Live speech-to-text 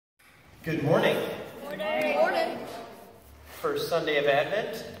Good morning. Good morning. First Sunday of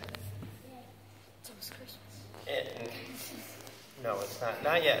Advent. It's almost Christmas. No, it's not.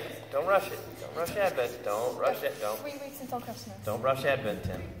 Not yet. Don't rush it. Don't rush Advent. Don't rush it. Don't. 3 weeks until Christmas. Don't rush Advent,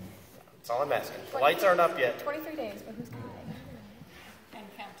 Tim. That's all I'm asking. The lights aren't up yet. 23 days, but who's counting? And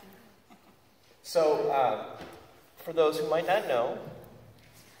counting. So, for those who might not know,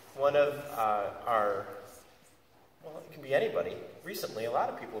 one of well, it can be anybody. Recently, a lot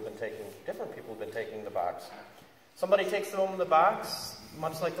of people have been different people have been taking the box. Somebody takes home the box,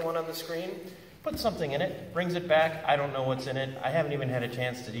 much like the one on the screen, puts something in it, brings it back. I don't know what's in it. I haven't even had a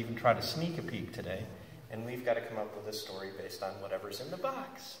chance to even try to sneak a peek today. And we've got to come up with a story based on whatever's in the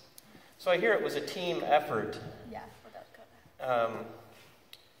box. So I hear it was a team effort. Yeah, without Dakota.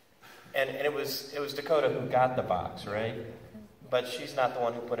 And it was Dakota who got the box, right? But she's not the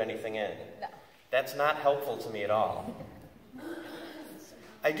one who put anything in. No. That's not helpful to me at all.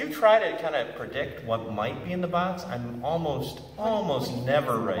 I do try to kind of predict what might be in the box. I'm almost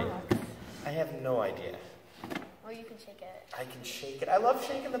never right. I have no idea. Well, you can shake it. I can shake it. I love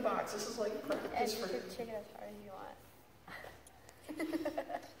shaking the box. This is like And practice you for... can shake it as hard as you want.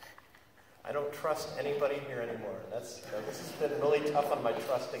 I don't trust anybody here anymore. This has been really tough on my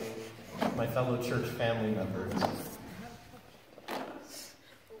trusting my fellow church family members.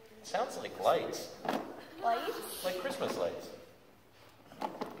 Sounds like lights. Lights? Like Christmas lights.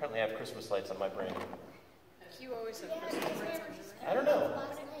 Apparently I have Christmas lights on my brain. You always have Christmas lights. I don't know.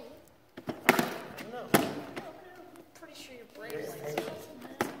 I don't know. I'm pretty sure your brain lights.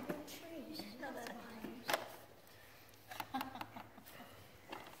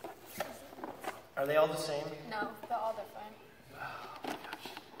 Are they all the same? No, they're all different. Oh my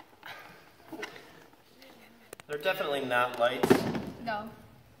gosh. They're definitely not lights. No,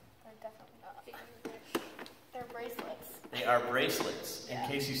 they're definitely not. They're bracelets. They are bracelets. In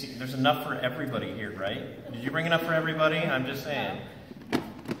case you see, there's enough for everybody here, right? Did you bring enough for everybody? I'm just saying.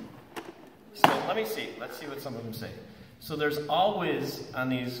 So let me see. Let's see what some of them say. So there's always, on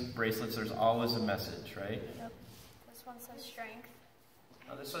these bracelets, there's always a message, right? Yep. This one says strength.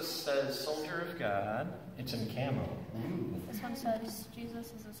 Now this one says soldier of God. It's in camo. Ooh. This one says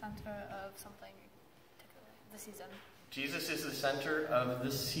Jesus is the center of something particular. The season. Jesus is the center of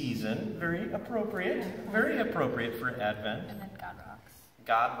the season. Very appropriate. Very appropriate for Advent. And then God rocks.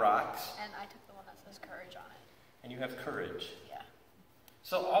 God rocks. And I took the one that says courage on it. And you have courage. Yeah.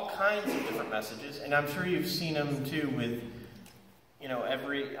 So all kinds of different messages, and I'm sure you've seen them too with,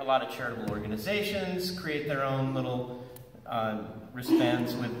 a lot of charitable organizations create their own little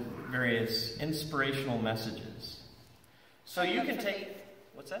wristbands with various inspirational messages. So you can take,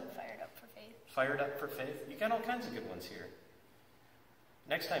 what's that? Fired up for faith. Fired up for faith. You got all kinds of good ones here.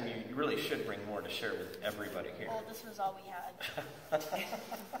 Next time you really should bring more to share with everybody here. Well, this was all we had.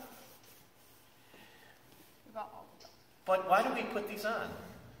 We brought all of them. But why do we put these on?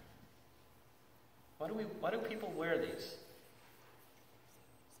 Why do people wear these?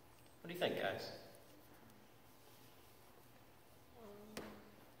 What do you think, guys?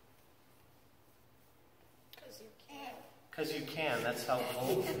 Because you can. That's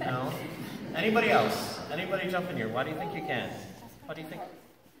helpful. No? Anybody else? Anybody jump in here? Why do you think you can? What do you think?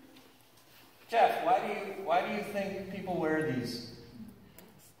 Jeff, why do you think people wear these?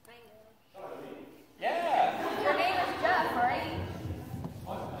 Yeah. Your name is Jeff, right?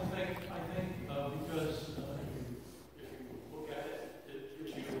 I think because if you look at it, it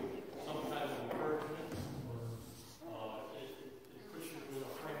gives you some kind of encouragement, or it puts you in a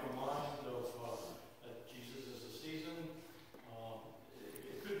frame of mind of that Jesus is the season.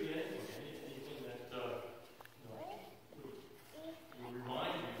 It could be anything that would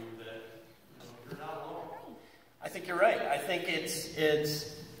remind you that you're not alone. I think you're right. I think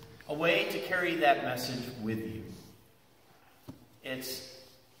it's a way to carry that message with you.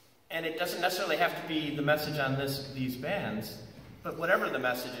 And it doesn't necessarily have to be the message on these bands, but whatever the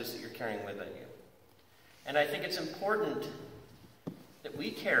message is that you're carrying with you. And I think it's important that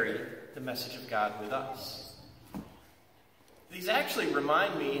we carry the message of God with us. These actually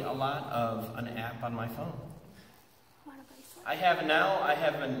remind me a lot of an app on my phone.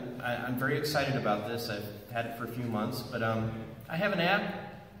 I'm very excited about this. I've had it for a few months, but I have an app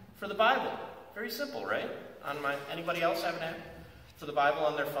for the Bible. Very simple, right? Anybody else have an app for the Bible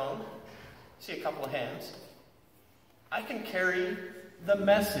on their phone? See a couple of hands. I can carry the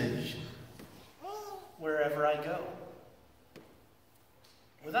message wherever I go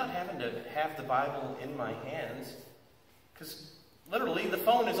without having to have the Bible in my hands, because literally the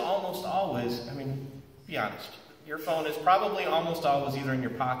phone is almost always, be honest, your phone is probably almost always either in your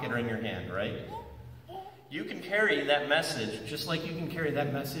pocket or in your hand, right? You can carry that message, just like you can carry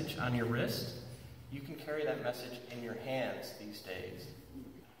that message on your wrist, you can carry that message in your hands these days.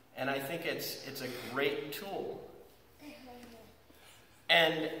 And I think it's a great tool.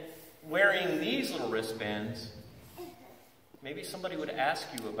 And wearing these little wristbands, maybe somebody would ask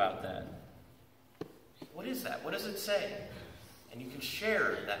you about that. What is that? What does it say? And you can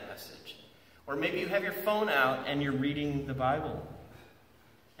share that message. Or maybe you have your phone out and you're reading the Bible.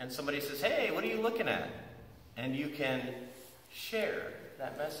 And somebody says, hey, what are you looking at? And you can share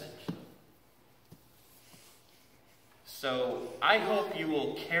that message. So I hope you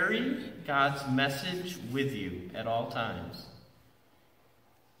will carry God's message with you at all times.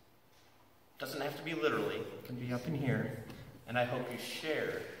 Doesn't have to be literally. It can be up in here. And I hope you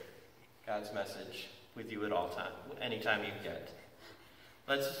share God's message with you at all times, anytime you get.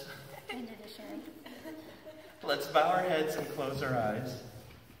 Let's bow our heads and close our eyes.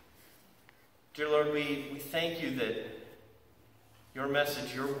 Dear Lord, we thank you that your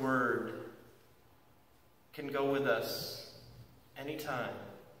message, your word, can go with us anytime.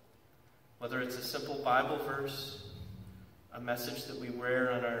 Whether it's a simple Bible verse, a message that we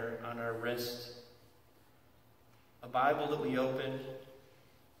wear on our wrist, a Bible that we open,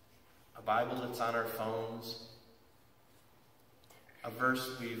 a Bible that's on our phones, a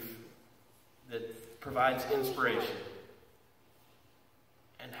verse that provides inspiration.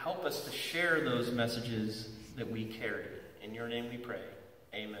 And help us to share those messages that we carry. In your name we pray.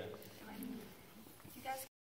 Amen.